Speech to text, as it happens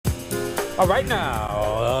All right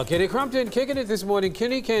now, Kenny Crumpton kicking it this morning.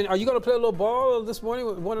 Kenny, are you going to play a little ball this morning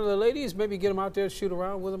with one of the ladies? Maybe get them out there, shoot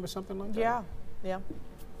around with them or something like that? Yeah.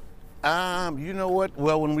 You know what?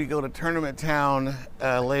 Well, when we go to Tournament Town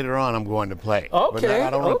later on, I'm going to play. Okay. But I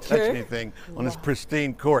don't want to touch anything on this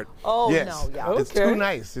pristine court. Oh, yes. no, yeah. Okay. It's too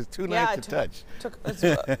nice. It's too nice to touch. It's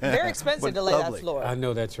very expensive to lay that floor. I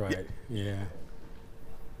know that's right. Yeah.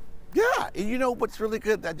 Yeah, and you know what's really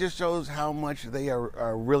good? That just shows how much they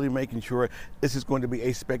are really making sure this is going to be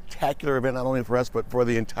a spectacular event, not only for us, but for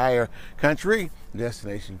the entire country.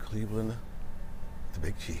 Destination Cleveland, the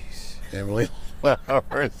Big Cheese. Emily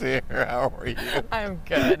Flowers here. How are you? I'm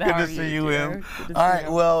good. How Good are to see you, Em. Good to All see right,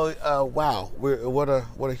 you. well, wow.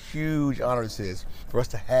 What a huge honor this is for us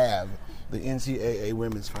to have the NCAA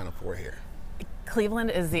Women's Final Four here.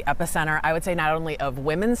 Cleveland is the epicenter, I would say, not only of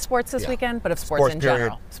women's sports this weekend, but of sports in period.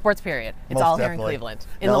 general. Sports, period. It's Most all definitely. here in Cleveland,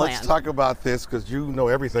 in now the let's land. talk about this because you know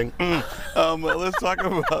everything. Let's talk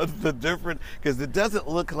about the different, because it doesn't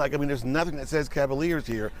look like, I mean, there's nothing that says Cavaliers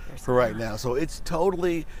here for right now. So it's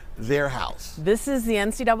totally their house. This is the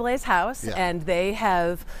NCAA's house, and they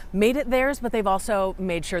have made it theirs, but they've also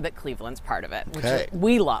made sure that Cleveland's part of it, which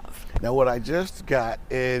we love. Now, what I just got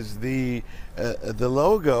is the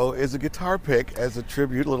logo is a guitar pick as a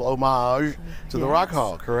tribute, a little homage to the Rock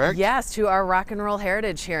Hall, correct? Yes, to our rock and roll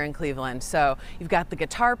heritage here in Cleveland. So you've got the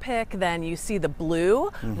guitar pick, then you see the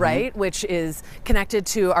blue, right, which is connected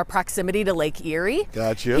to our proximity to Lake Erie.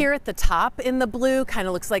 Gotcha. Here at the top in the blue, kind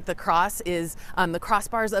of looks like the cross is the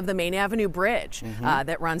crossbars of the Main Avenue Bridge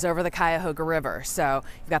that runs over the Cuyahoga River. So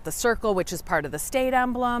you've got the circle, which is part of the state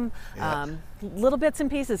emblem. Little bits and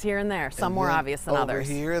pieces here and there, some more obvious than others.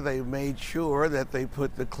 Over here, they made sure that they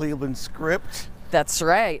put the Cleveland script. That's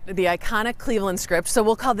right, the iconic Cleveland script. So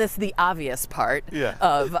we'll call this the obvious part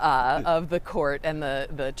of the court and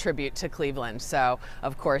the tribute to Cleveland. So,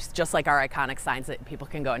 of course, just like our iconic signs that people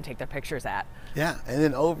can go and take their pictures at. Yeah, and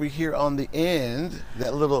then over here on the end,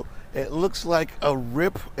 that little, it looks like a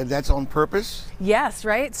rip, and that's on purpose? Yes,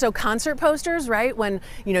 right? So concert posters, right? When,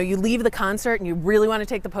 you know, you leave the concert and you really want to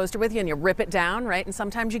take the poster with you and you rip it down, right? And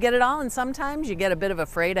sometimes you get it all and sometimes you get a bit of a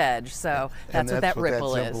frayed edge. So that's what that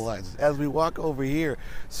ripple is. As we walk over here,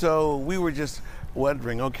 so we were just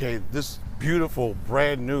wondering, okay, this beautiful,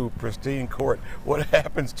 brand new, pristine court, what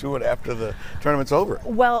happens to it after the tournament's over?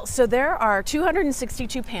 Well, so there are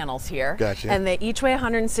 262 panels here, and they each weigh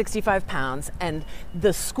 165 pounds, and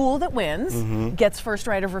the school that wins gets first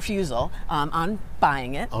right of refusal on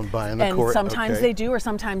buying it. On buying the court, and sometimes they do, or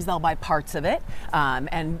sometimes they'll buy parts of it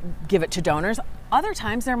and give it to donors. Other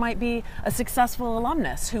times there might be a successful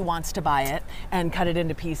alumnus who wants to buy it and cut it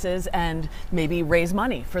into pieces and maybe raise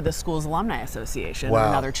money for the school's alumni association or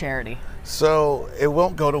another charity. So it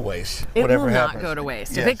won't go to waste. It whatever will happens. not go to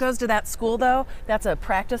waste. If it goes to that school, though, that's a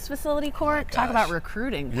practice facility court. Talk about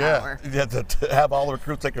recruiting power. Yeah, to have all the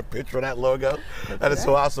recruits take a picture of that logo. That is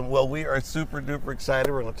so awesome. Well, we are super duper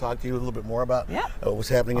excited. We're going to talk to you a little bit more about what's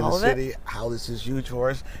happening in the city, how this is huge for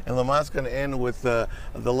us. And Lamont's going to end with the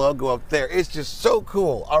logo up there. It's just so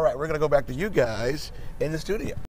cool. All right, we're going to go back to you guys in the studio.